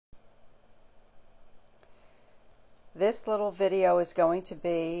This little video is going to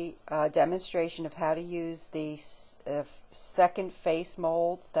be a demonstration of how to use the second face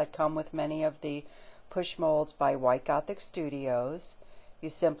molds that come with many of the push molds by White Gothic Studios. You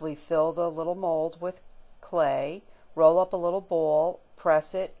simply fill the little mold with clay, roll up a little ball,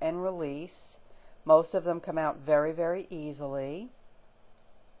 press it, and release. Most of them come out very, very easily.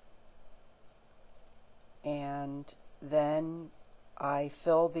 And then I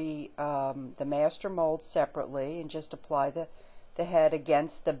fill the master mold separately and just apply the head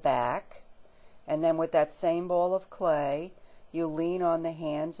against the back. And then with that same ball of clay, you lean on the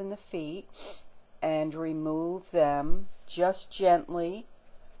hands and the feet and remove them just gently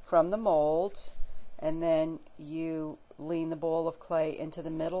from the mold. And then you lean the ball of clay into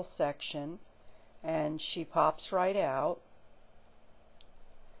the middle section and she pops right out.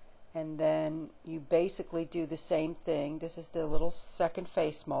 And then you basically do the same thing. This is the little second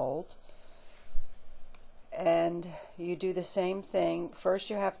face mold. And you do the same thing. First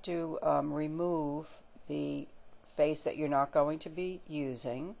you have to remove the face that you're not going to be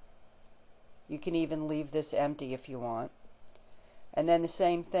using. You can even leave this empty if you want. And then the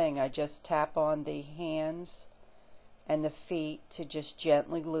same thing. I just tap on the hands and the feet to just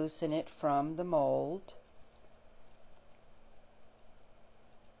gently loosen it from the mold.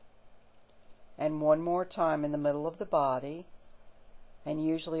 And one more time in the middle of the body, and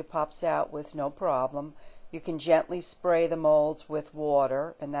usually it pops out with no problem. You can gently spray the molds with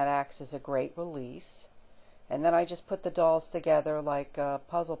water, and that acts as a great release. And then I just put the dolls together like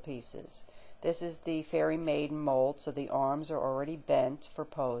puzzle pieces. This is the Fairy Maiden mold, so the arms are already bent for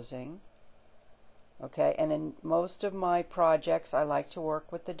posing. Okay, and in most of my projects I like to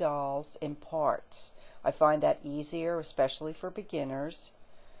work with the dolls in parts. I find that easier, especially for beginners.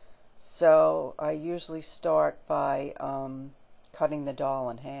 So I usually start by cutting the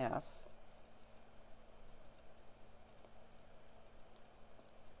doll in half.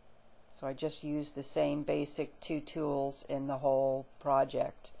 So I just use the same basic two tools in the whole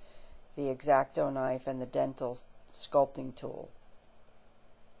project, the X-Acto knife and the dental sculpting tool.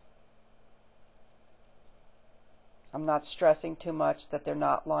 I'm not stressing too much that they're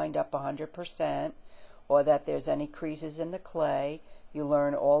not lined up 100% or that there's any creases in the clay. You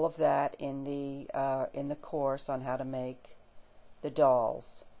learn all of that in the course on how to make the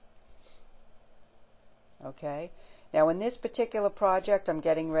dolls. Okay. Now in this particular project I'm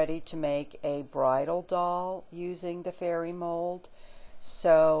getting ready to make a bridal doll using the fairy mold.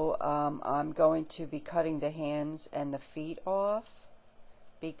 So I'm going to be cutting the hands and the feet off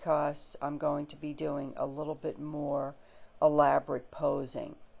because I'm going to be doing a little bit more elaborate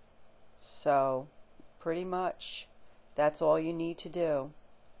posing. So pretty much that's all you need to do.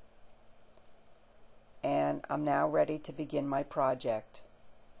 And I'm now ready to begin my project.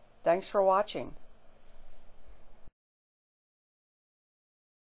 Thanks for watching.